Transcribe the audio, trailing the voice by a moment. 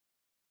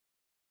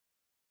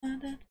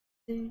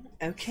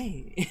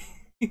Okay.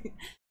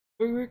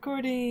 We're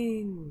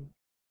recording!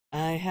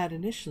 I had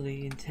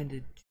initially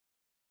intended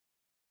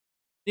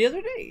the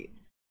other day.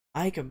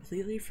 I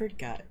completely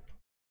forgot.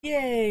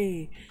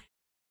 Yay!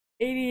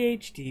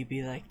 ADHD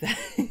be like that.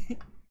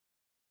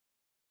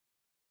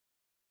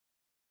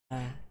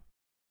 uh,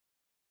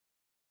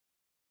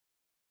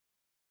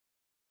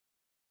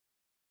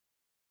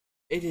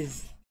 it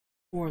is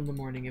 4 in the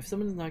morning. If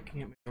someone's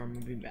knocking at my door, I'm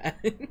gonna be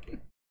mad.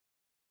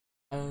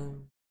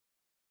 um,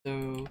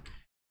 so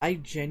I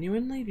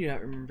genuinely do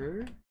not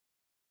remember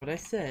what I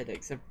said,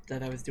 except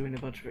that I was doing a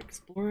bunch of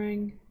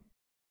exploring,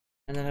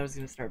 and then I was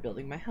gonna start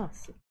building my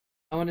house.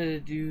 I wanted to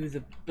do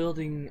the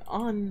building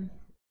on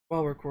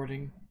while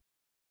recording,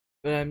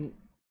 but I'm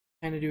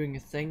kind of doing a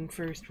thing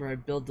first where I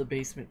build the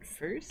basement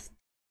first.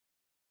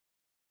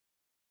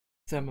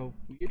 Cause I'm a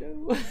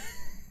weirdo.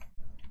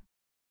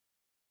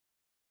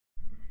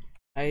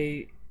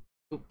 I,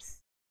 oops,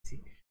 see,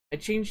 I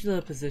changed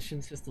the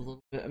positions just a little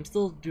bit. I'm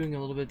still doing a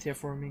little bit of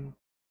terraforming.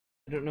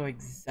 I don't know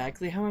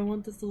exactly how I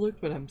want this to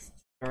look, but I'm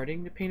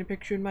starting to paint a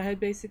picture in my head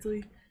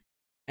basically.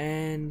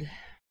 And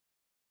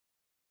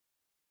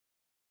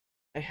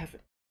I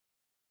haven't,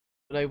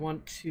 but I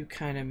want to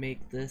kind of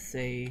make this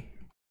a,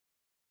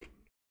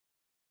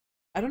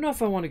 I don't know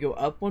if I want to go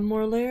up one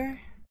more layer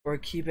or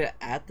keep it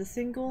at the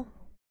single.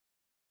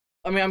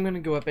 I mean, I'm gonna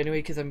go up anyway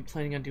because I'm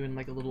planning on doing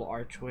like a little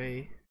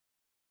archway.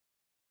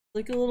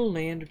 Like a little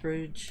land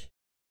bridge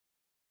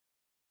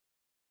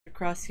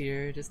across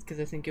here, just because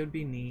I think it would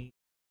be neat.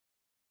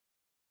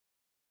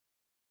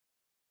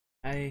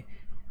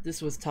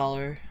 This was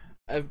taller.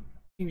 I've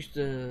changed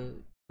the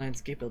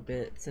landscape a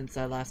bit since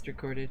I last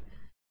recorded.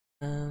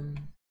 Yeah,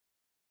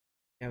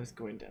 I was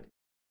going down.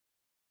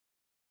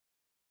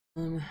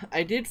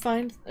 I did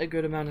find a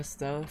good amount of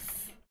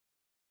stuff.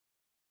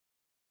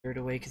 Throw it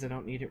away because I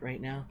don't need it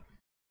right now.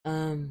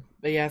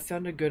 But yeah, I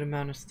found a good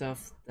amount of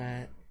stuff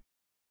that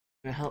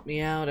gonna help me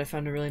out. I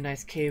found a really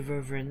nice cave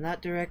over in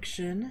that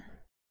direction.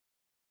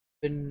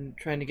 Been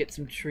trying to get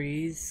some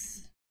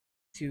trees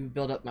to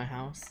build up my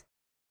house.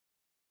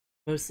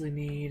 Mostly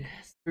need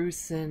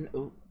spruce and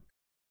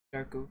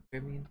dark oak, I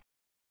mean.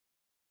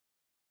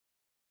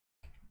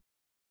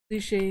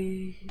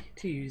 Cliche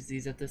to use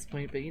these at this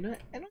point, but you know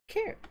what? I don't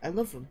care. I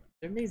love them.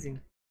 They're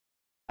amazing.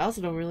 I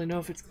also don't really know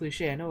if it's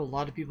cliche. I know a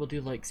lot of people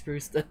do like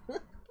spruce stuff.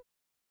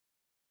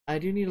 I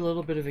do need a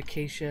little bit of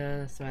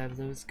acacia, so I have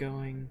those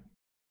going.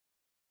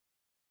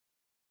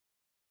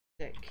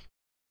 Sick.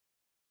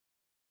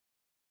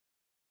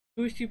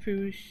 Pushy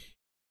poosh.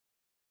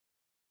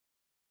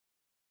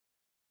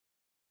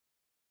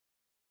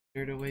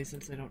 Cleared away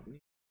since I don't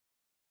need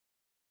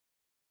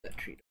that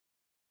tree.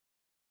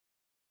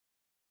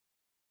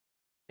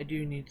 I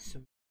do need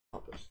some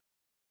cobblestone.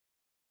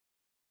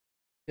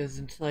 Because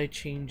until I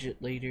change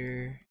it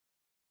later,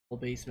 whole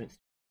basement's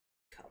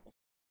cobble.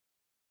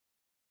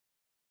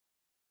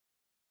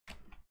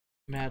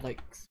 I'm gonna add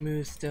like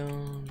smooth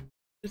stone,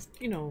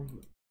 just you know,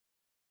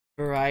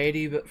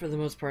 variety, but for the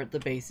most part, the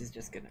base is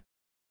just gonna.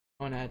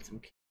 I want to add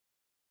some.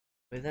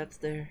 But that's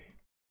there.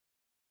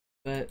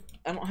 But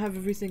I don't have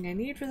everything I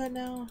need for that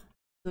now,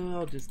 so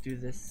I'll just do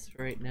this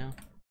right now.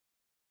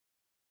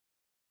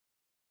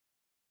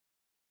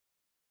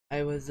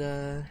 I was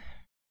trying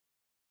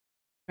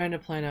to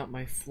plan out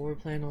my floor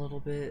plan a little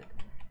bit,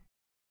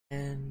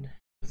 and I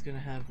was gonna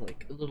have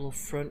like a little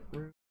front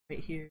room right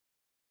here.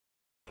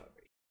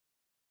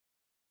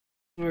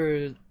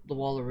 Where the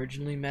wall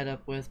originally met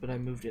up with, but I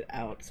moved it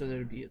out so there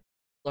would be a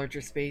larger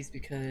space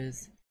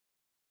because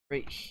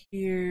right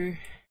here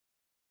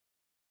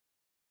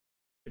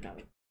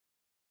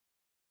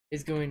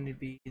is going to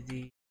be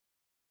the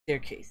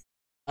staircase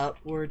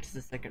upward to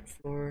the second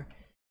floor.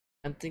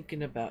 I'm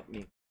thinking about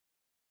me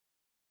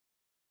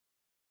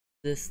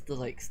the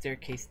like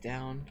staircase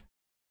down.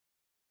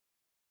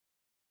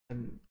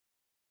 I'm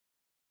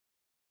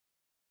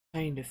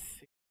trying to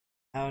figure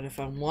out if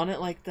I want it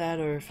like that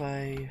or if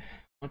I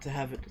want to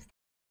have it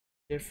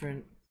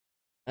different.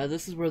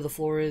 This is where the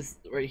floor is.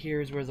 Right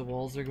here is where the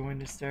walls are going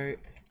to start.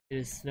 It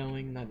is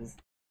snowing. That is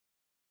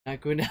not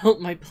going to help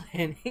my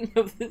planning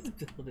of this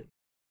building.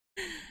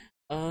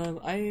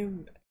 I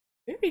am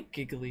very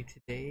giggly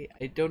today.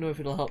 I don't know if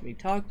it'll help me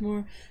talk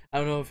more. I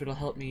don't know if it'll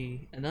help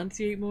me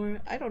enunciate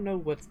more. I don't know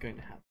what's going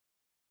to happen.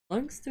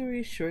 Long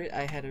story short,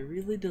 I had a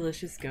really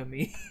delicious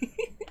gummy.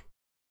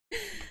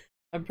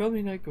 I'm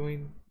probably not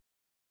going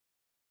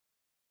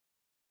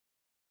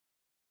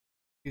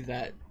to do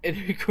that and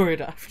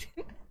record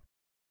often.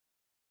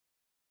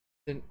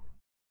 Then,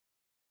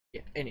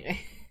 yeah, anyway,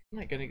 I'm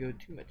not gonna go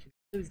too much into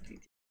those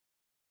details.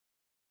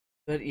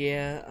 But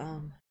yeah,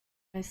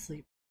 I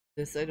sleep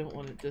this. I don't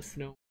want it to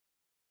snow.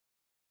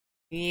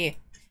 Yeah,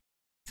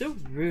 so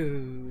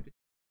rude.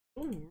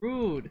 So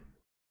rude.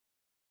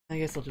 I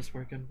guess I'll just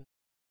work on.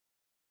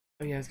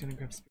 Oh yeah, I was gonna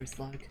grab spruce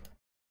log.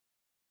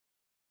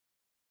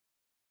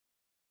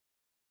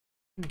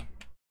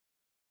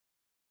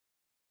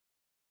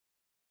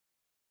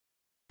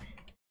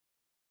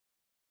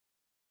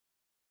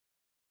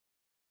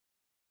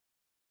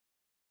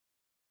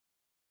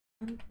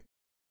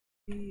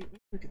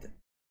 Look at that.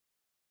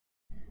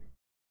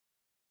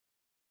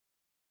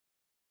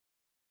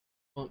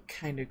 Well,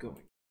 kind of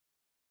going.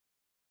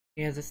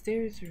 Yeah, the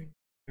stairs are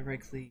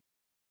directly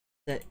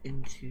set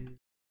into.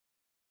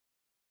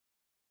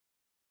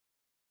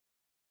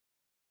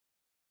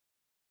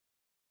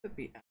 Could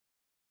be.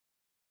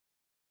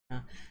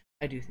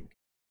 I do think.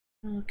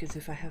 Oh, because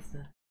if I have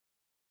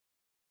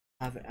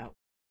it out.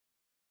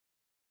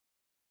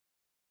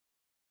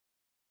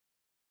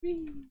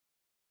 Whee!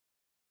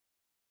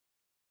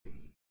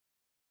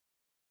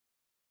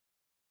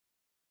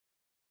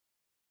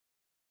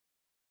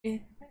 Yeah,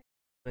 I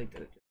like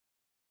that.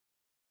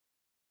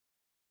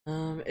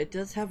 It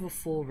does have a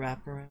full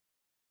wraparound.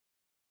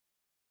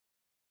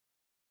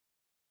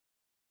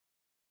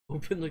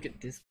 Open look at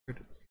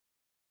Discord.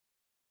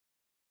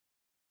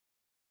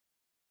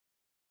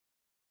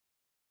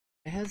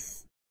 It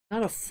has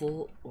not a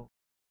full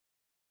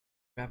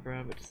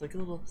wraparound, but just like a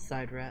little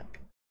side wrap.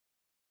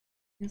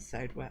 Yeah,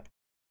 side wrap.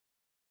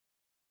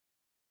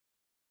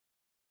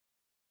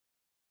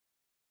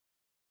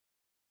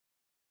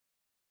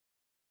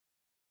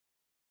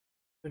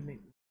 Would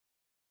make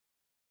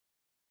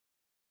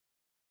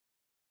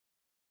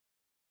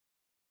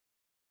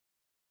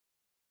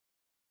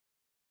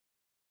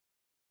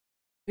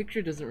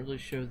picture doesn't really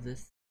show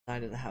this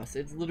side of the house.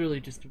 It's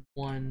literally just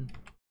one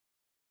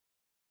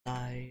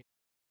side.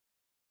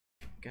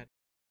 Got it.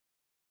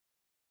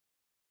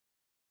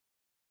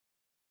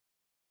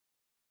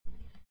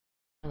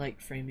 I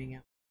like framing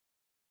out.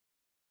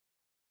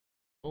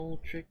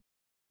 Old trick,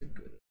 a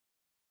good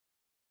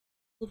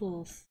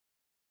little,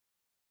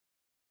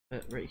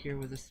 but right here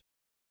with this.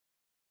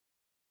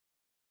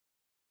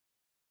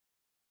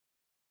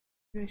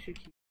 Maybe I should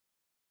keep.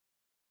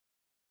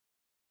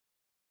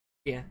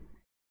 Yeah,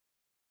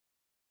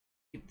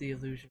 keep the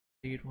illusion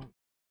you'd want.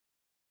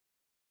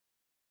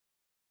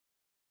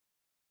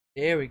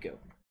 There we go.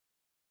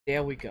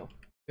 There we go.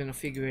 We're gonna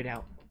figure it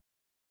out.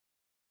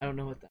 I don't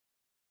know what that.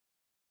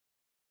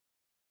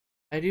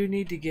 I do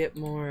need to get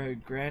more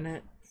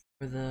granite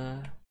for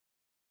the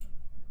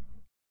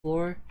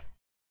floor,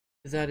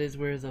 because that is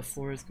where the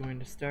floor is going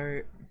to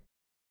start.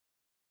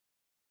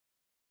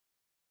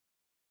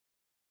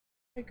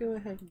 I go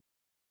ahead.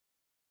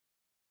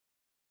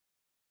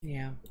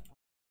 Yeah,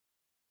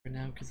 for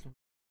now, because it's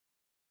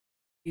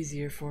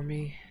easier for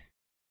me.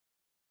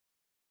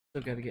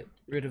 Still gotta get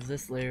rid of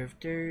this layer of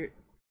dirt.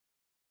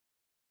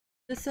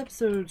 This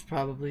episode's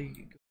probably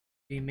going to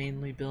be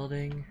mainly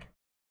building.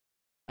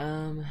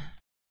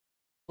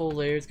 Whole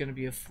layer is gonna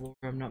be a floor.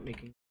 I'm not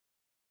making.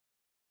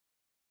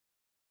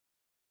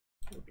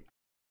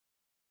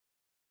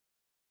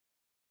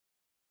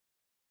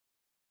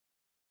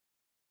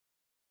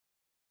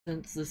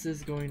 Since this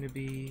is going to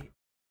be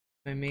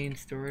my main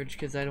storage,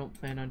 because I don't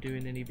plan on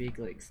doing any big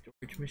like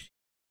storage machine.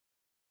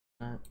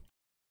 Not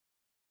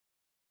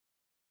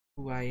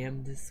who I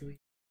am this week.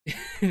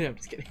 No, I'm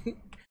just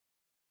kidding.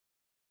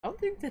 I don't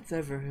think that's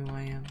ever who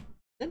I am.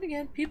 Then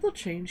again, people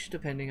change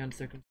depending on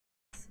circumstances.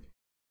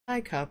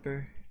 Hi,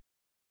 Copper.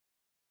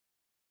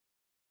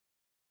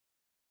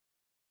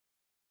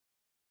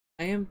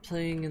 I am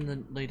playing in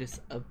the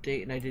latest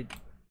update, and I did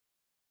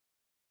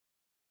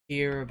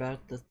hear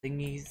about the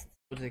thingies.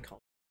 What do they call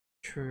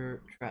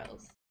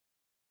trials?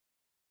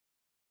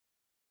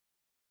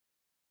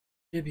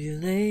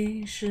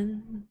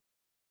 Tribulation.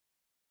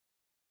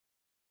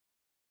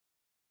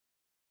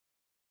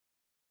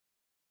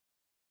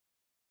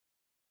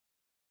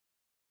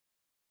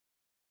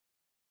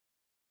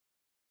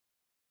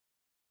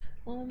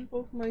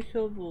 Broke my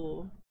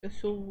shovel.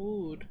 That's so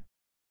rude.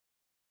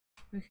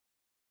 Okay.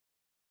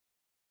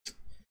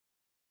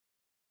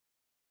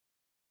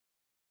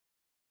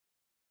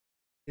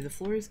 The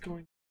floor is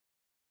going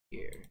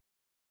here.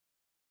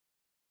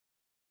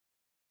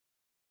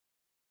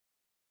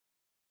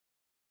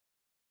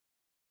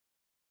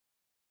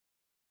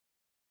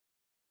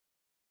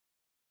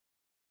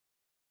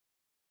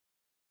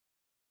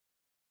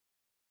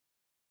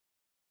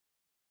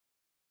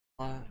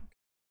 Black.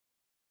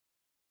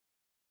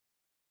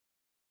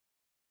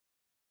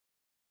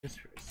 Just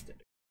for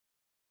aesthetic.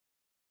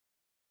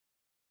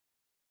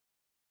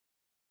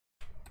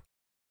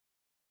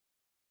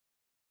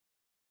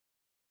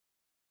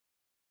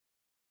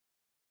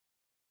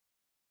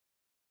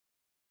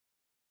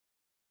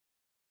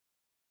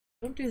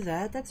 Don't do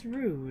that, that's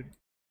rude.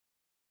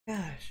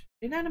 Gosh,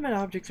 inanimate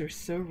objects are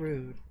so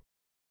rude.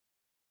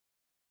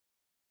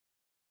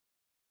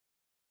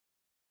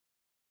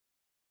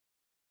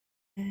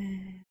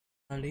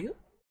 Hello?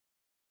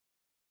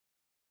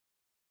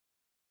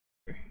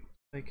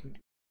 I can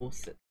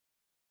post it.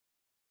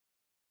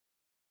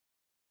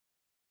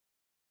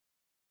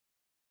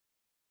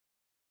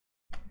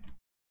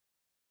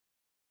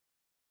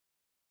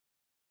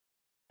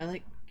 I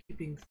like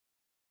keeping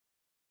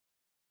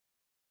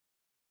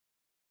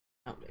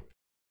outlet.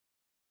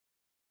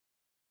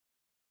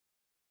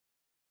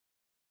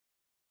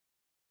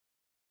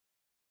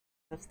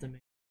 That's the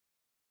main.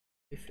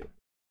 If it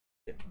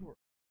works.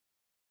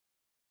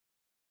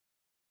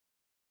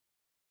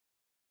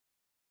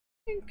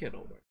 think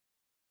it'll work.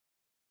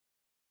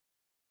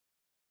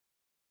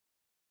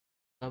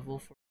 Level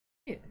 4.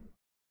 Yeah, I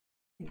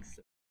think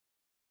so.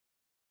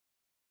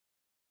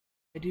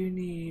 I do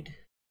need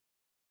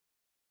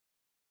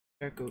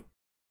dark oak.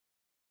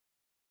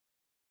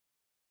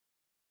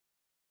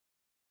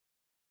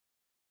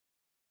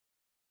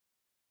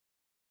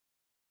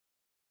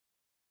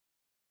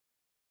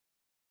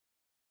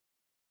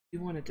 I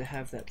do want it to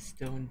have that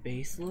stone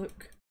base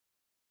look.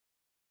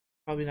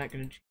 Probably not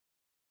going to change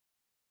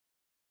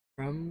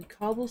from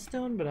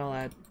cobblestone, but I'll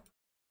add,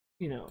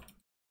 you know,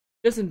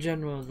 just in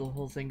general, the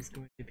whole thing's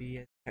going to be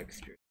as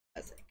textured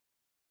as it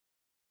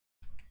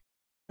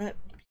can.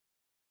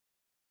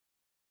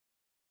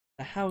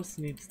 The house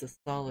needs the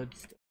solid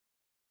stone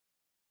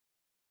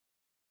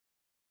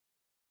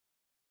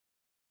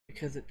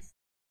because it's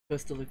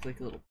supposed to look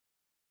like a little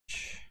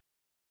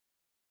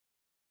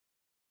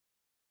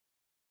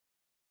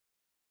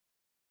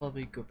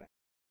probably go back.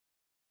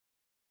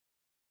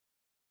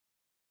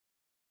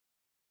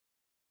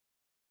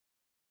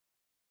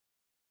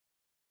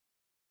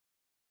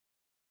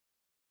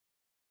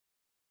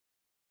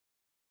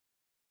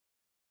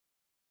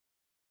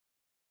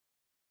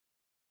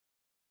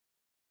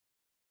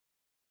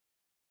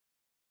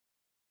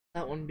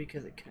 That one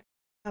because it can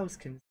house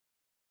can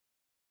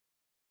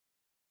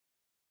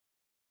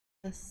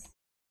yes.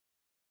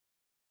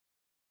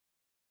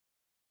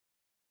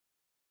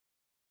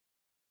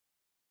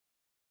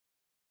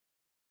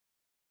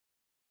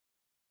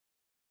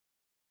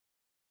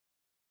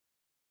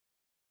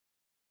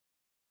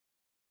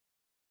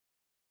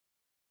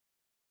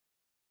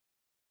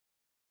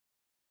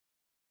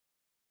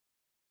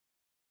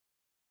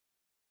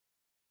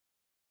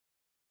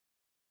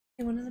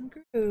 Hey, one of them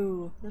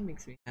grew. That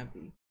makes me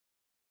happy.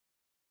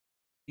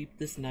 Keep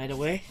this night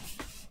away.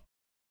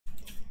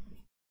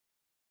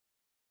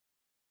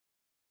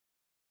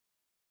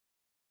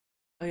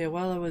 Oh yeah,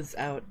 while I was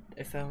out,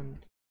 I found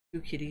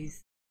 2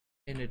 kitties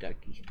and a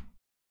ducky.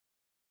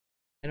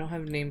 I don't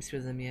have names for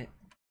them yet.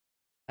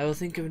 I will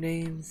think of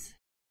names.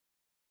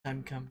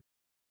 Time comes.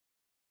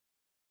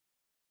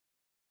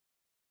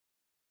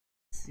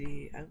 Let's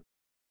see,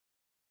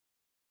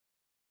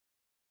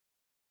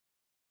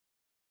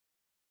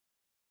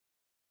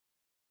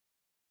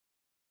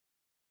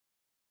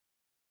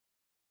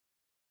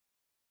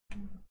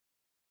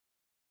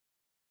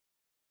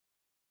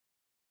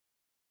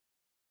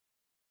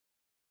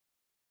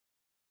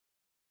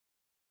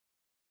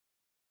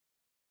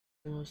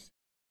 the most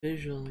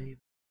visually.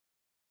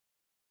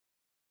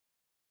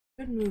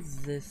 Could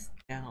move this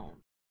down.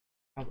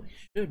 Probably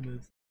should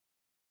move.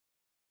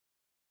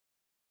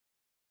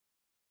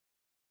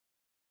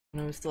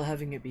 When I was still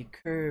having it be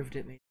curved,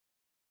 it made.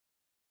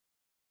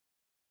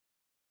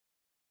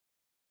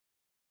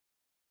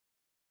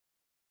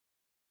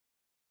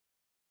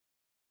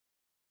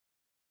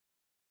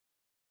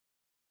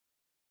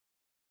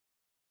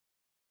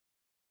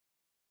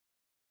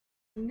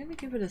 I'm gonna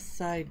give it a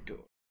side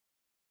door.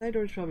 Side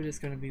door is probably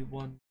just gonna be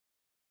one.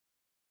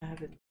 I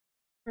have it.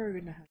 We're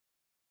gonna have.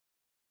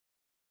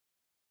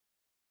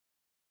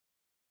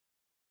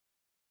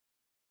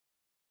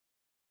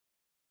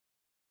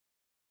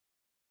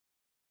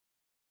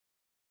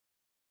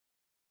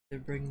 To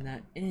bring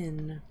that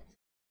in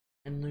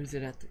and lose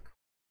it at the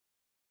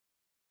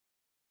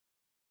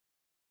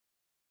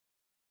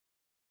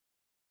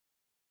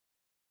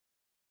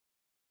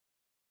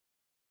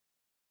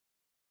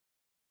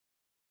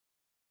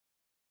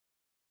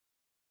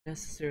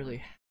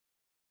necessarily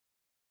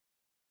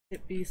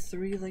it be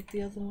 3 like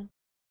the other one,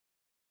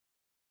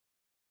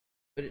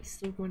 but it's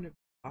still going to be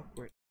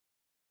awkward.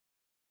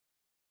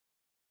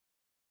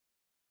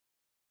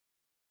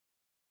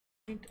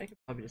 I could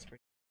probably just bring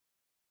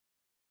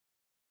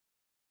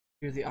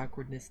here the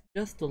awkwardness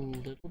just a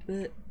little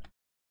bit.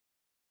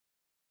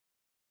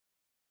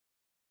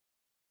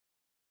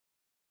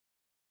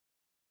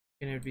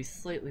 And it would be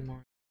slightly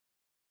more.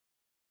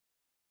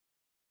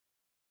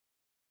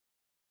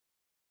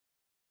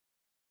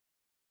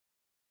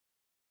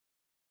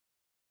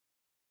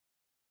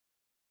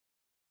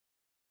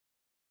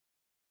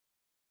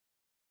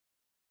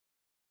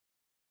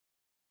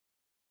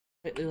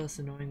 Slightly less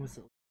annoying with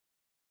the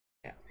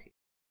gap here.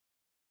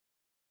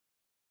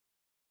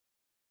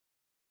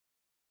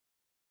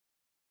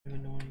 Kind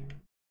of annoying.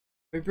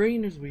 My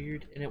brain is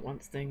weird and it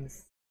wants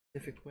things a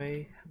specific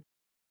way.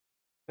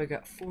 I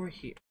got 4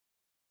 here.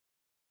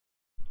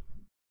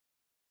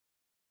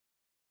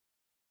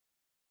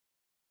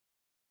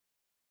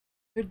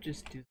 Could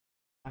just do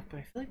that, but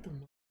I feel like the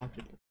more block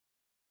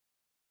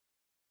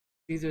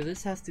either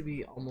this has to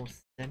be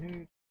almost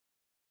centered,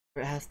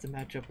 or it has to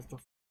match up with the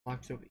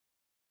blocks over here.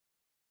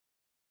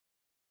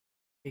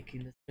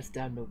 Taking this just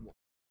down to 1.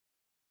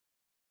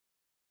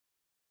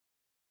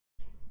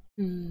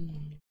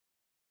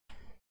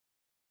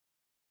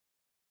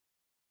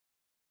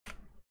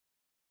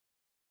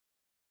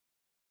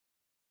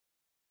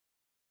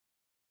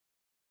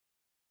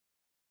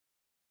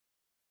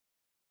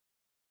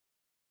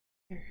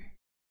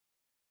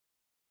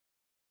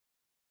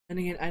 And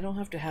again, I don't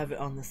have to have it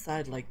on the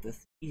side like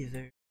this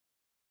either.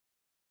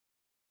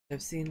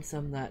 I've seen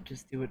some that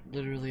just do it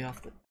literally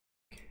off the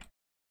back.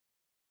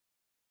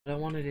 But I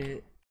wanted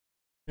it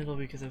middle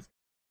because I was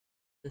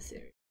this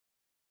area.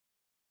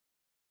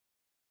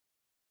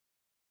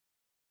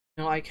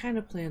 No, I kind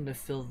of plan to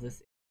fill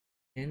this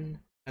in,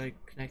 to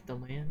connect the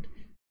land.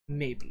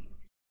 Maybe.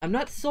 I'm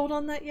not sold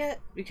on that yet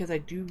because I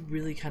do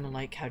really kind of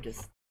like how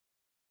just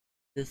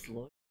this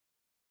looks.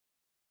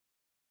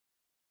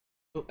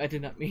 Oh, I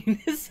did not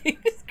mean to say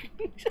the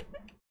screenshot.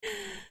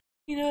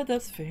 You know,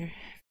 that's fair.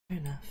 Fair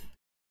enough.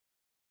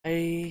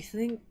 I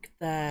think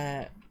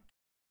that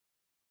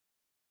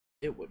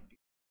it would be.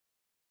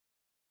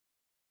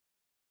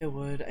 It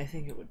would. I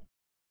think it would.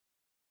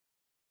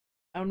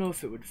 I don't know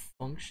if it would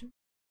function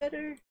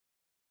better,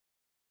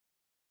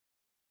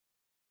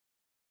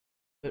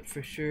 but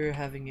for sure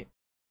having it.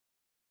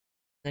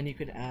 Then you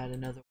could add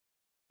another one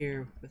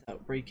here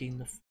without breaking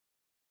the.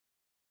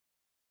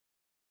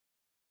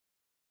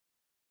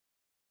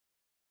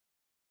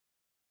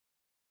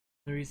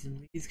 The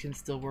reason these can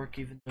still work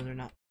even though they're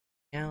not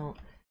out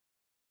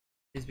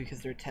is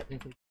because they're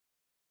technically.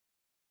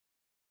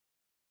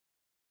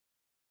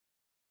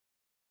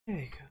 There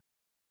you go.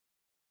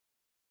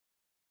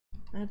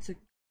 That's a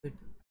good.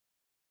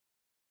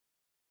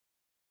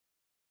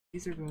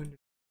 These are going to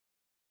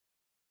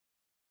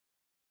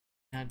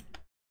add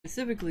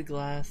specifically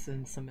glass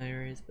in some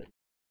areas, but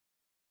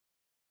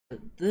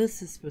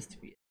this is supposed to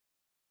be it.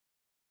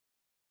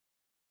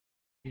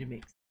 Need to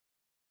make.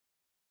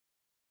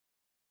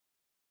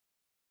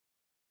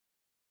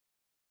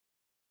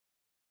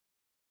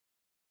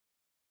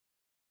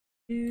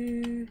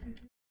 Do,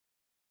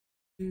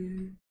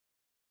 do,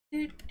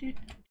 do, do,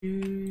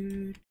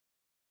 do.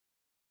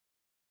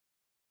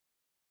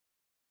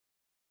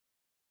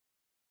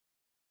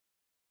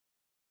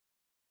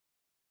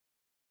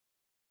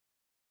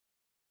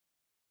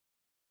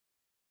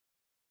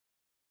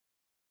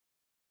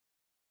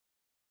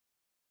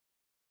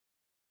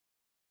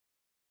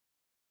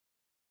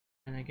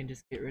 And I can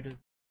just get rid of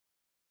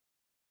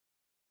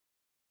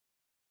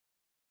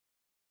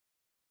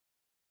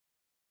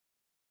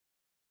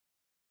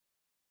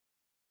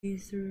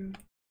these through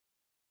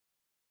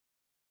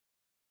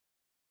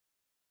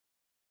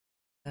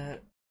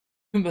that,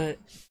 but it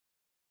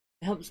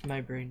helps my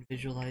brain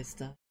visualize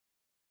stuff.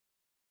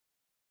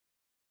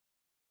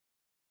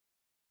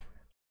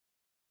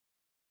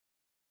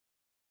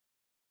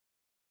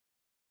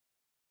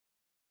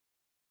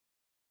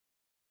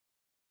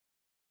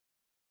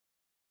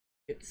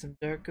 Get some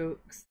dark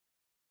oaks.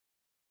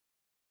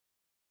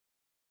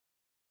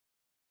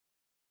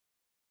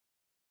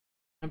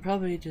 I'm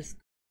probably just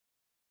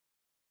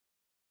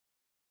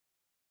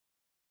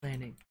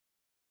planning.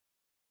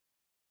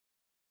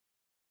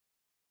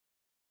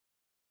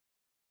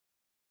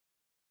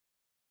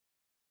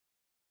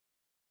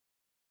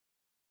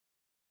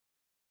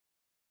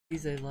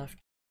 These I left.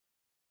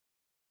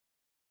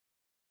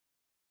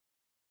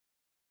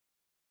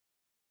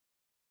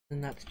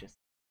 And that's just.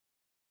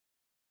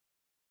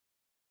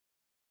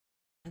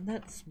 And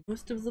that's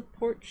most of the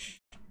porch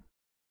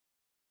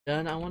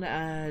done. I want to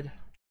add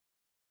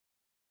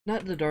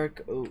not the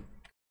dark oak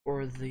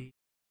or the.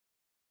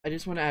 I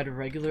just want to add a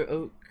regular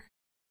oak.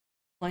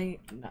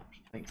 Not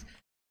planks.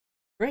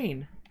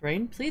 Brain,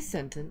 please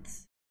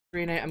sentence.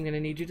 Brain, I'm gonna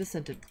need you to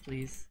sentence,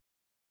 please.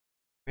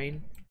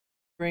 Brain,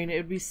 it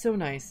would be so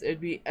nice. It'd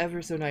be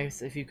ever so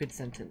nice if you could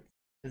sentence.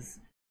 Because,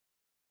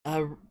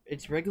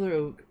 it's regular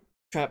oak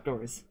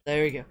trapdoors.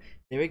 There we go.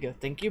 There we go.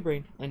 Thank you,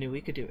 Brain. I knew we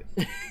could do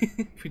it.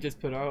 If we just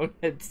put our own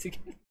heads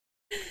together.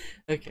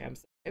 Okay, I'm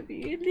sorry. I'd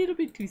be a little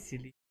bit too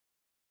silly.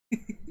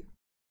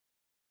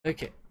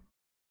 Okay.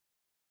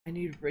 I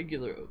need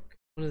regular oak.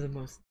 One of the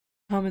most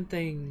common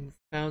things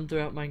found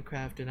throughout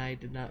Minecraft, and I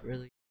did not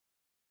really.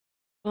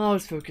 Well, I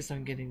was focused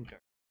on getting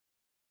dark.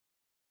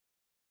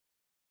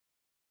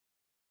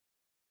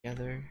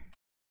 Together.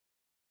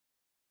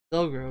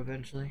 They'll grow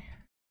eventually.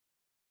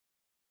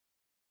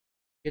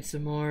 Get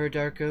some more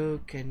dark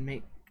oak and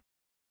make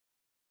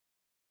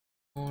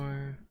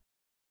more.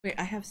 Wait,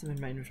 I have some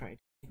in my inventory.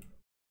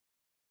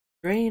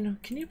 Brain,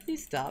 can you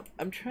please stop?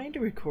 I'm trying to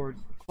record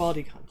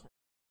quality content.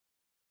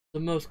 The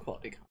most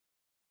quality content.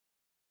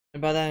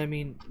 And by that I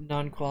mean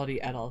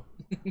non-quality at all.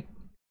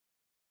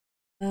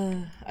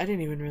 I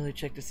didn't even really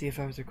check to see if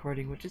I was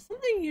recording, which is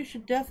something you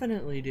should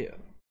definitely do.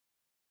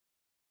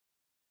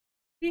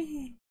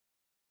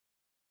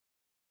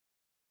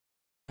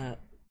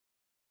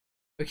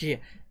 Okay, yeah,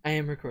 I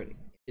am recording.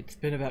 It's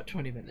been about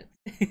 20 minutes.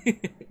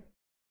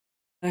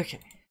 Okay.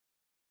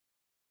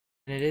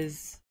 And it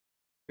is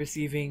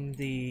receiving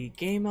the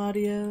game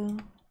audio.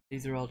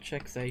 These are all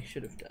checks I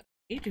should have done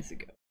ages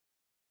ago.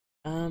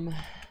 I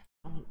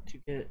want to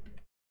get.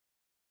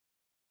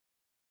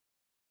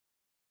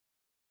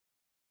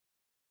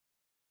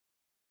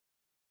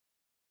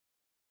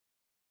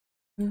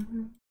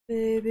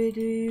 Baby,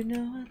 do you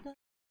know I love?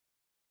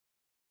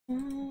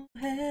 Oh,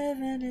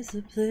 heaven is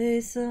a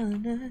place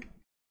on earth.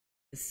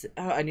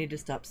 Oh, I need to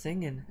stop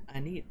singing. I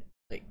need,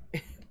 like,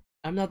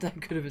 I'm not that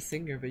good of a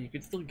singer, but you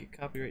could still get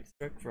copyright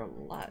struck for a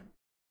lot.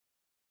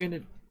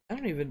 Granted, I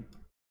don't even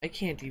I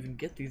can't even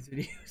get these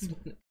videos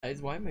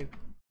monetized. Why am I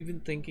even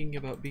thinking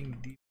about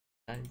being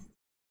demonetized?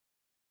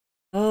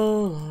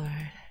 Oh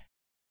lord.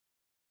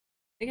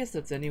 I guess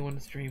that's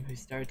anyone's dream who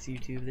starts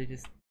YouTube. They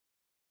just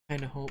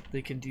kind of hope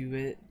they can do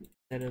it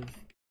instead of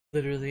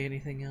literally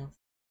anything else.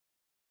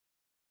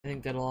 I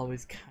think that'll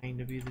always kind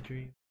of be the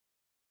dream.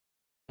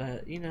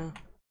 But, you know,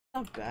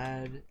 not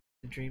bad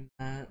to dream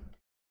that.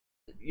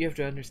 You have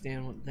to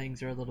understand when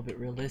things are a little bit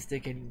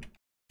realistic and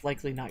it's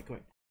likely not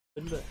going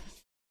to happen, but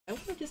I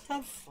want to just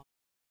have fun.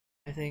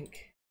 I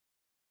think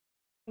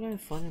I want to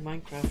have fun in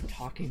Minecraft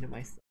talking to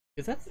myself.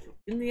 Because that's,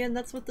 in the end,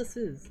 that's what this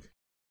is.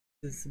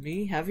 This is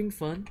me having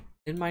fun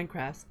in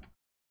Minecraft.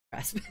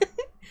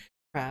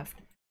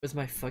 Craft was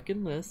my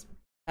fucking lisp,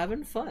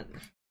 having fun.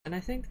 And I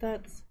think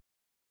that's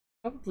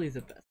probably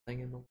the best thing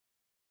in the world.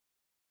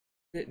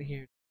 Sitting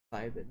here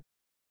vibing,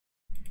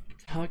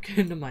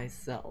 talking to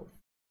myself.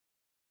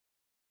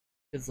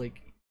 Because,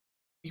 like,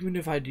 even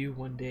if I do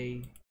one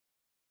day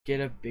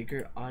get a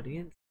bigger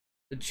audience,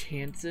 the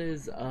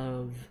chances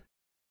of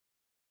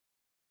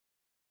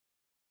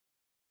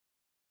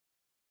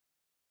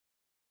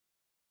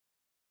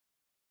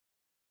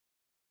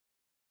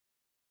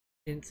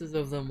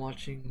them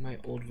watching my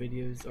old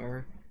videos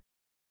are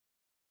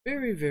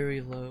very,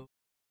 very low.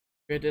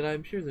 Granted,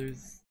 I'm sure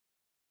there's.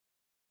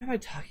 Am I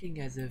talking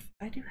as if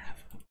I do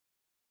have?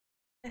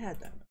 I had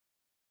that.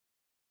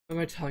 Am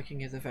I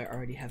talking as if I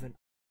already have an?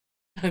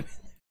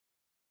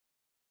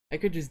 I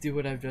could just do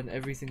what I've done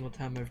every single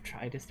time I've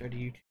tried to start a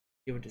YouTube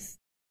video and just.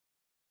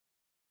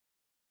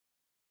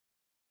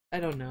 I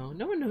don't know.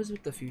 No one knows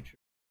what the future.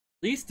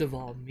 Least of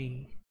all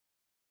me.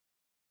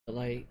 But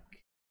like,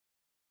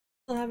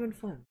 still having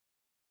fun.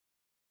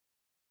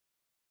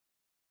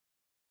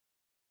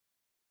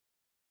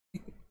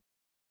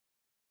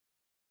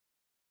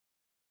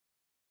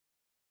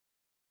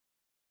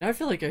 Now I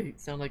feel like I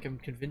sound like I'm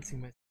convincing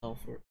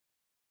myself, or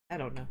I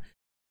don't know.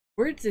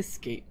 Words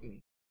escape me.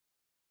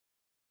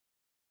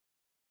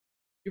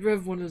 You ever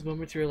have one of those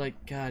moments where you're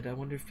like, God, I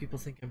wonder if people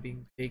think I'm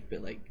being fake,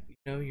 but like, you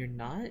know, you're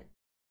not?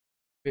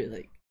 But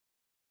like,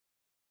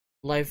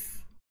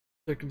 life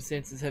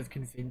circumstances have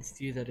convinced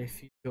you that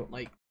if you don't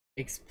like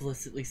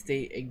explicitly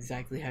state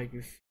exactly how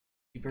you feel,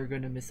 people are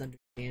going to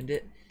misunderstand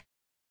it.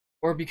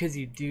 Or because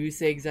you do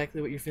say exactly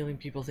what you're feeling,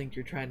 people think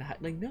you're trying to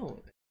hide. Like,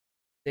 no,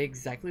 say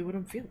exactly what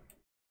I'm feeling.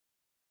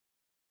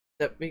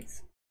 That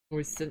makes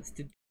more sense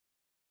to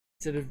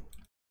instead of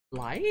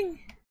lying.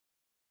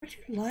 Why'd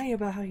you lie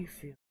about how you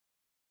feel?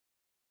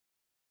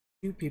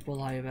 Do people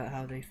lie about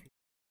how they feel?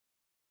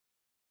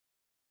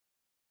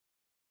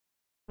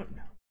 I don't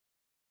know.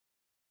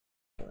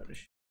 A lot of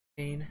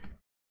pain.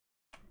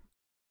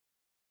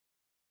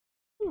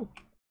 Ooh,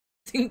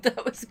 I think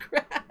that was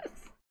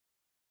grass.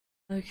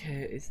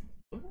 Okay, is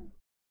oh,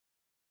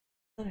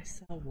 I thought I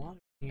saw water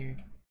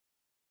here.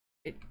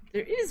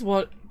 There is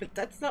water, but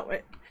that's not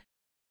what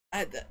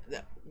I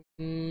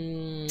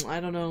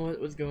don't know what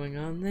was going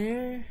on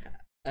there.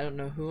 I don't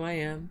know who I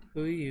am,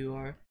 who you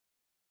are,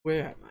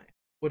 where am I?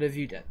 What have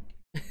you done?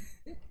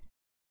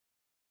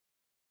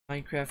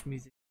 Minecraft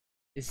music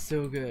is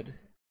so good.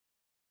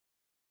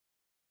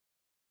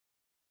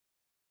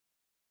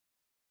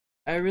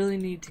 I really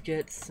need to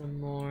get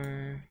some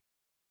more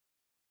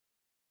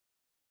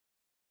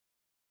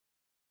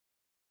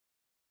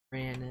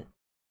granite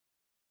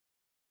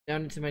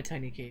down into my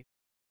tiny cave.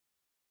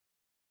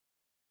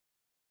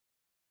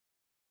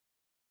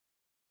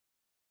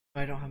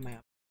 I don't have my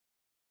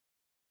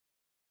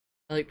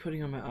I like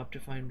putting on my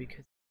Optifine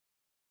because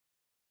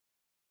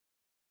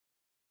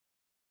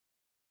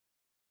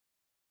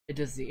it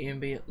does the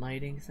ambient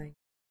lighting thing.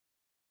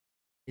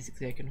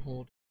 Basically, I can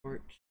hold a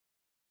torch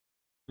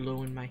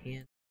low in my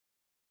hand.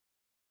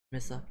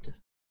 Miss Optifine.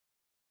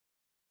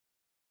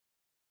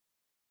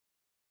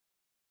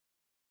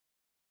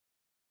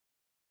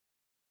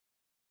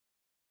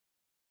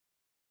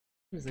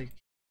 As I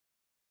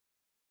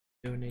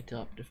donate to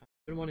Optifine.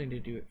 I've been wanting to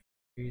do it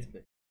for years,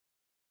 but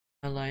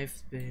my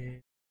life's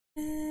been.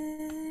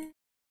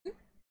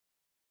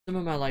 Some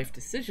of my life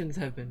decisions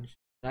have been.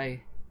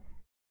 Hey,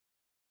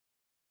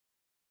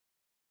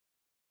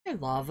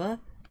 lava.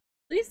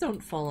 Please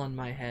don't fall on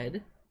my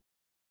head.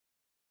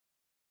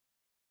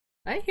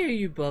 I hear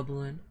you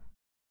bubbling.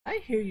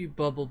 I hear you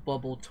bubble,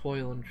 bubble,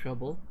 toil and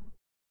trouble.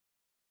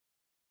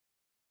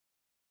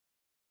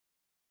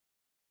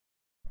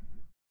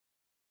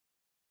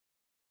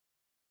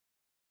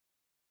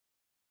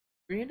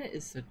 Granite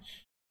is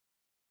such.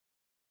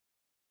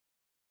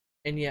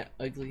 And yet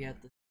ugly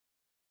at the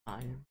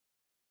time.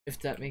 If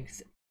that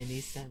makes any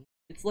sense.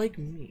 It's like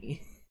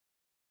me.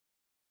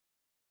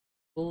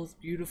 Both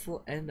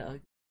beautiful and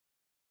ugly.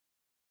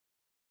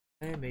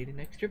 I made an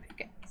extra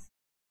pickaxe.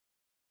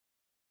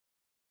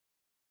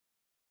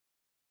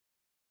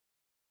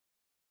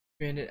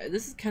 Granted,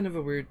 this is kind of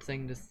a weird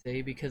thing to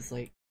say because,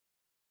 like,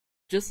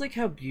 just like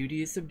how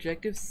beauty is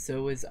subjective,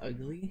 so is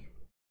ugly.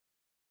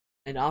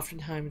 And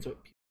oftentimes,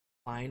 what people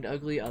find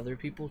ugly, other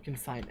people can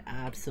find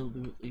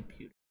absolutely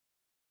beautiful.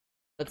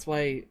 That's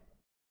why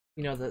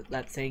you know,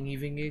 that saying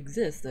even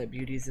exists, that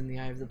beauty is in the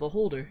eye of the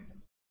beholder.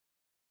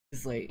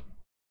 It's like,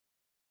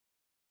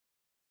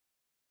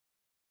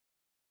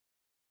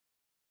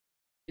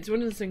 it's one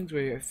of those things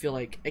where I feel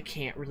like I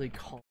can't really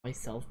call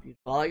myself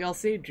beautiful. Like, I'll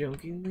say it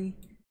jokingly,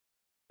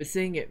 but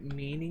saying it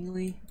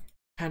meaningly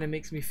kind of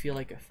makes me feel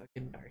like a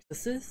fucking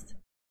narcissist.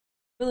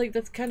 But like,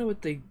 that's kind of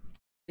what they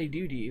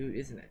do to you,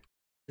 isn't it?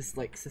 Just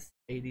like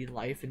society,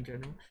 life in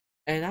general.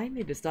 And I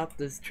need to stop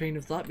this train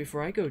of thought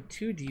before I go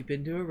too deep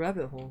into a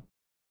rabbit hole.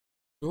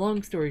 The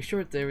long story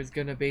short there is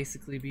gonna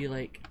basically be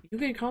like, you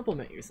can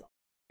compliment yourself.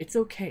 It's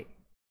okay.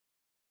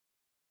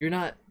 You're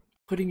not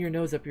putting your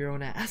nose up your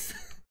own ass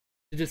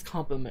to just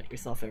compliment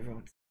yourself every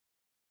once.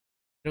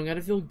 You don't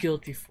gotta feel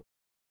guilty for it.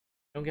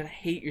 You don't gotta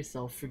hate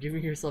yourself for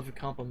giving yourself a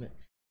compliment.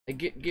 Like,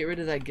 get rid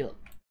of that guilt.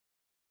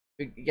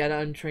 You gotta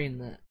untrain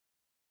that.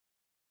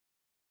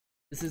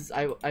 This is,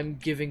 I'm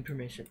giving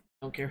permission.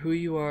 I don't care who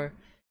you are.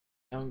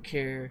 I don't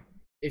care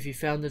if you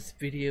found this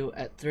video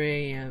at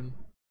 3 AM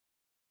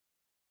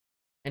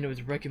and it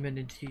was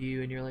recommended to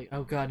you and you're like,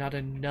 oh god, not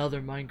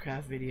another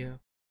Minecraft video.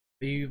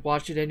 But you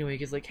watch it anyway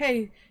because, like,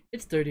 hey,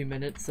 it's 30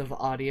 minutes of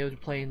audio to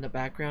play in the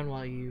background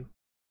while you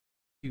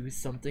do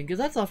something. Because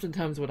that's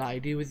oftentimes what I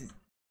do with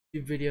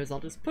YouTube videos. I'll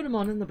just put them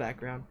on in the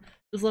background.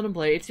 Just let them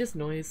play. It's just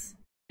noise.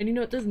 And you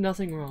know what? There's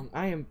nothing wrong.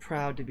 I am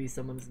proud to be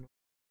someone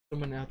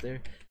out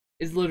there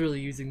is literally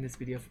using this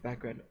video for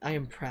background. I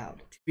am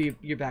proud to be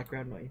your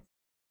background noise.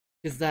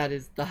 Because that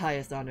is the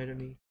highest honor to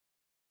me.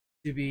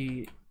 To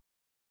be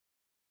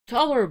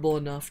tolerable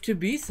enough to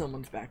be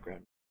someone's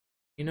background.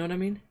 You know what I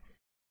mean?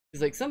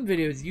 Because like some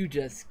videos you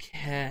just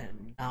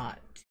cannot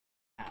tune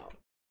out.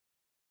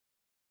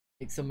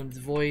 Like someone's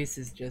voice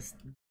is just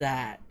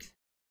that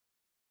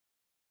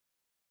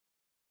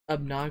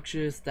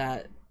obnoxious,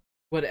 that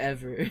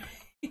whatever.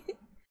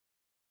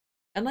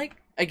 And like,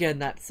 again,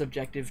 that's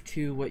subjective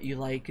to what you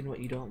like and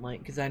what you don't like.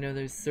 Because I know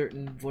there's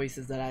certain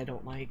voices that I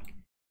don't like.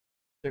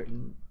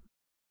 Certain,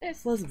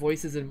 it's less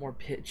voices and more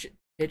pitch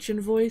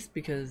and voice,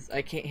 because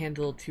I can't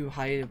handle too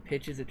high of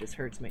pitches. It just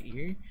hurts my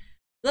ear.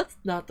 That's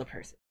not the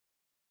person.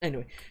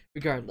 Anyway,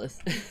 regardless.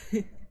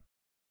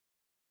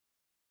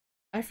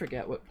 I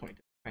forget what point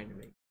I'm trying to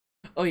make.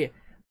 Oh yeah,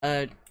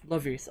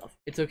 love yourself.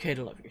 It's okay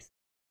to love yourself.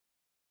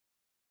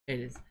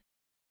 It is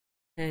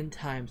 10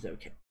 times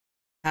okay.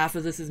 Half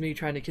of this is me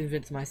trying to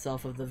convince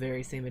myself of the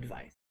very same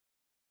advice.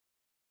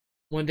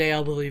 One day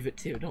I'll believe it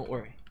too, don't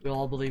worry. We'll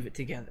all believe it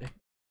together.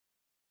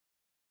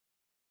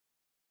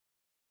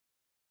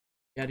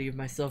 Gotta give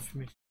myself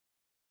permission.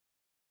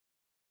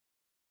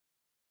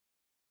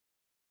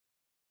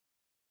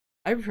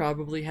 I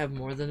probably have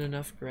more than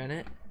enough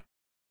granite,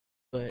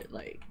 but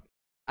like,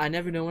 I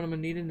never know when I'm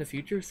gonna need it in the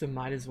future, so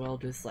might as well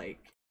just like,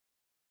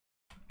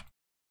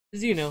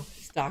 you know,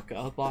 stock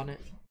up on it.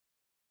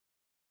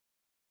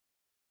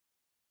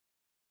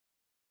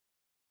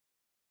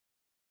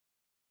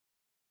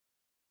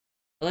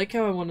 I like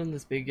how I went on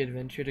this big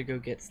adventure to go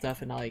get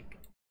stuff and I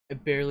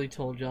barely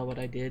told y'all what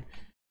I did.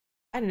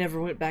 I never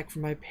went back for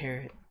my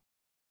parrot.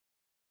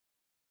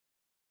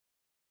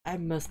 I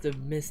must have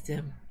missed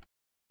him.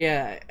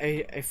 Yeah,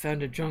 I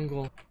found a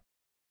jungle.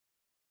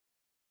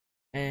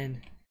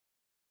 And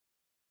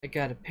I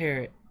got a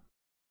parrot.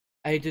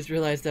 I just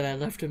realized that I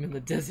left him in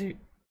the desert.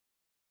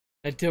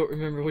 I don't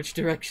remember which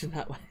direction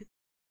that was.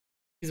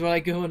 Because when I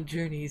go on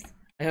journeys,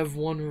 I have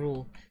one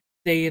rule.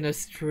 Stay in a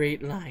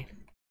straight line.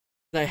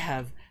 I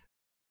have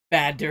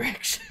bad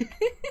direction.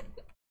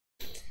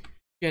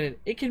 Granted,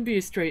 it can be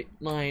a straight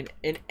line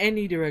in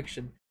any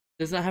direction.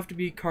 It does not have to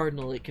be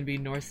cardinal. It can be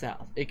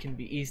north-south. It can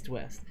be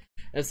east-west.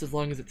 That's as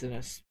long as it's in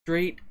a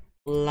straight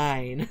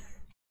line.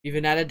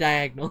 Even at a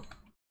diagonal.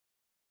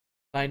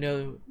 If I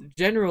know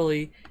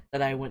generally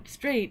that I went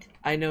straight,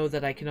 I know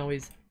that I can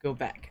always go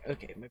back.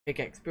 Okay, my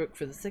pickaxe broke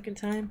for the second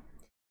time.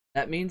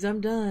 That means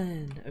I'm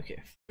done.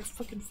 Okay, let's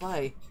fucking fly.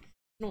 I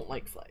don't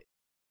like flies.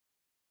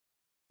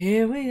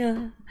 Here we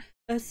are,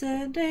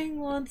 ascending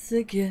once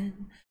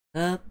again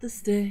up the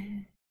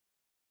stairs.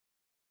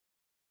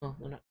 Well,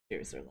 they're not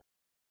stairs, they're like.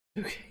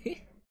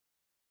 Okay.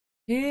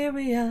 Here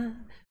we are,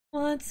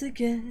 once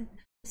again,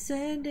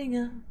 ascending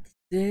up the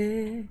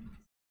stairs.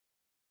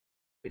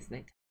 It's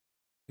nighttime.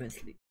 I'm gonna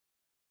sleep.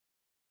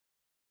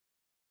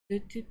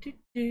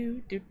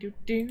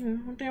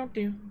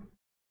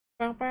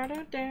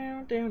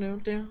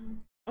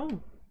 Oh.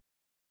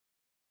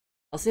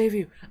 I'll save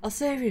you. I'll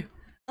save you.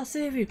 I'll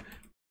save you.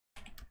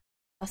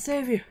 I'll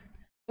save you.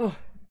 Oh.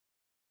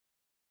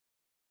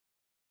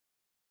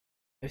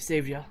 I've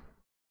saved y'all.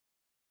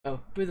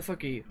 Oh, who the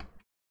fuck are you?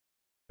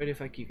 Where the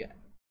fuck you got?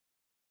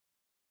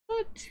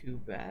 Not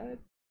too bad.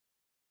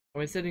 I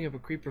mean, setting up a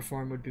creeper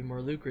farm would be more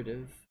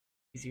lucrative.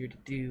 Easier to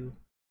do.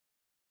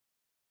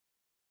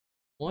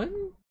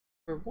 One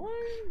for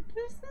one?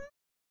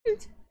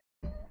 It's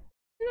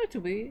not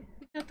too bad.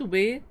 Not too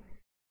bad.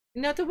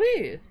 Not too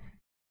bad.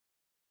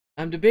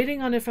 I'm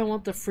debating on if I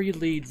want the free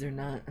leads or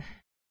not.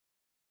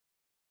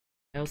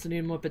 I also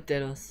need more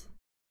potatoes.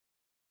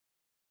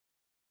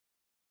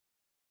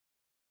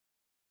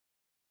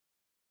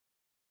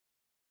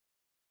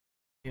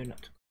 You're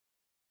not.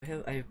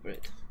 I have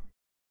bread.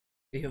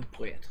 We have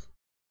bread.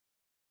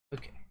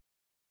 Okay.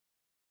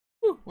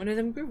 Ooh, one of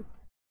them grew.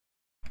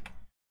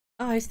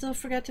 Oh, I still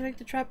forgot to make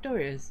the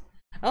trapdoors.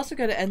 I also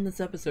gotta end this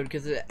episode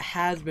because it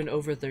has been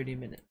over 30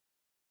 minutes.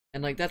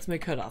 And like, that's my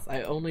cutoff.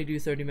 I only do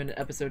 30-minute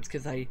episodes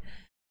because I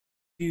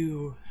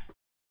do...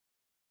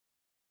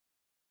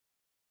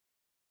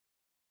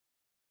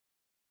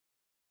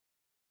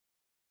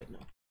 But no,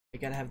 I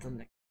gotta have them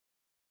next.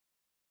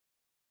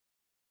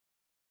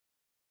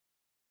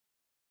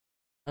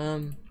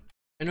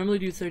 I normally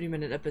do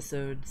 30-minute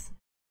episodes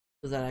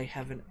so that I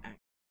have an act.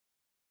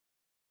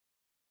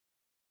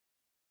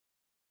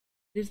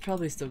 It's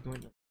probably still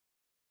going to.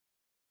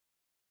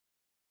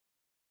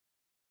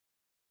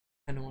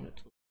 I don't want it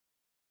to.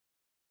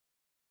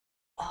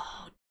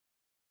 Oh,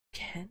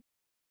 Ken.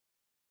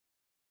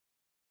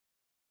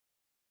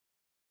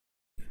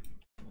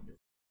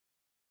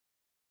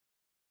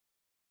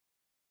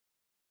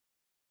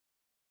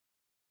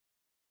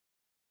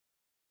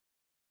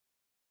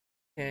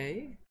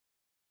 Okay.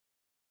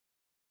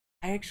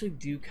 I actually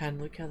do kind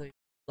of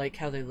like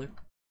how they look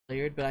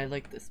layered, but I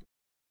like this.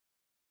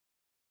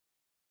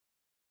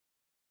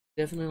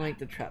 Definitely like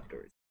the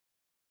trapdoors.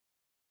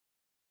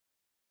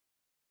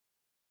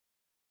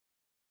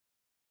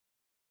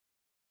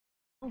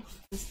 Oh,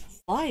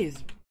 this fly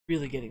is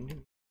really getting to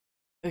me.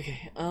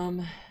 Okay,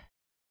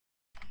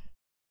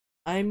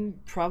 I'm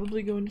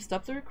probably going to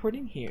stop the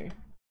recording here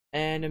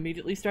and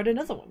immediately start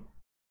another one,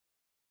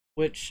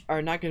 which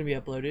are not going to be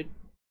uploaded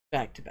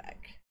back to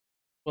back.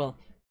 Well,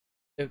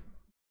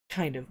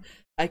 kind of.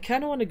 I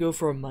kind of want to go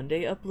for a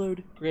Monday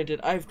upload.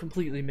 Granted, I've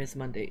completely missed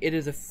Monday. It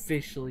is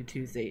officially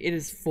Tuesday. It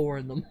is 4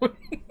 in the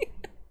morning.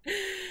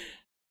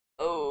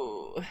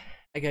 Oh,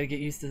 I gotta get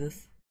used to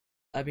this.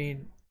 I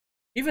mean,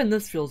 even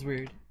this feels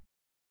weird.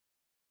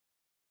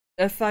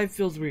 F5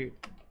 feels weird.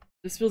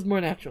 This feels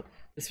more natural.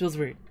 This feels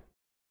weird.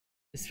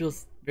 This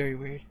feels very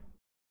weird.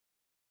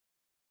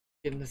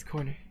 Get in this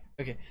corner.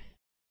 Okay.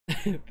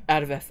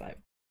 Out of F5.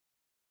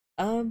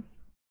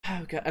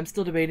 Oh god, I'm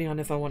still debating on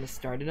if I want to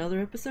start another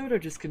episode or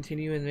just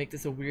continue and make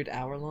this a weird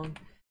hour long.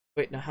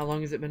 Wait, no, how long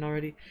has it been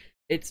already?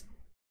 It's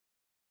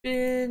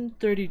been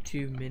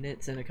 32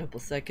 minutes and a couple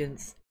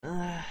seconds.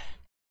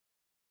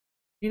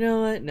 You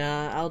know what?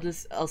 Nah,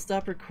 I'll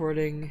stop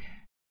recording.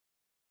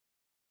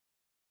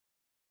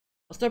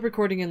 I'll stop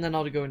recording and then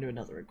I'll go into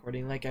another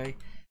recording like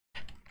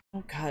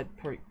oh god,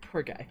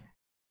 poor guy.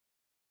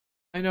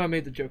 I know I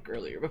made the joke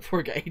earlier, but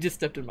poor guy, he just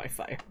stepped in my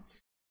fire.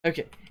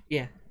 Okay,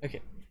 yeah,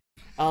 okay.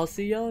 I'll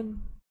see y'all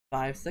in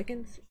 5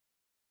 seconds.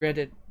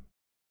 Granted,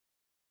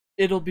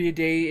 it'll be a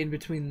day in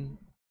between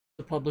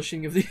the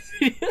publishing of these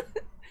videos.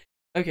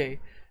 Okay,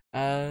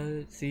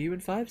 see you in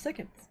 5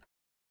 seconds.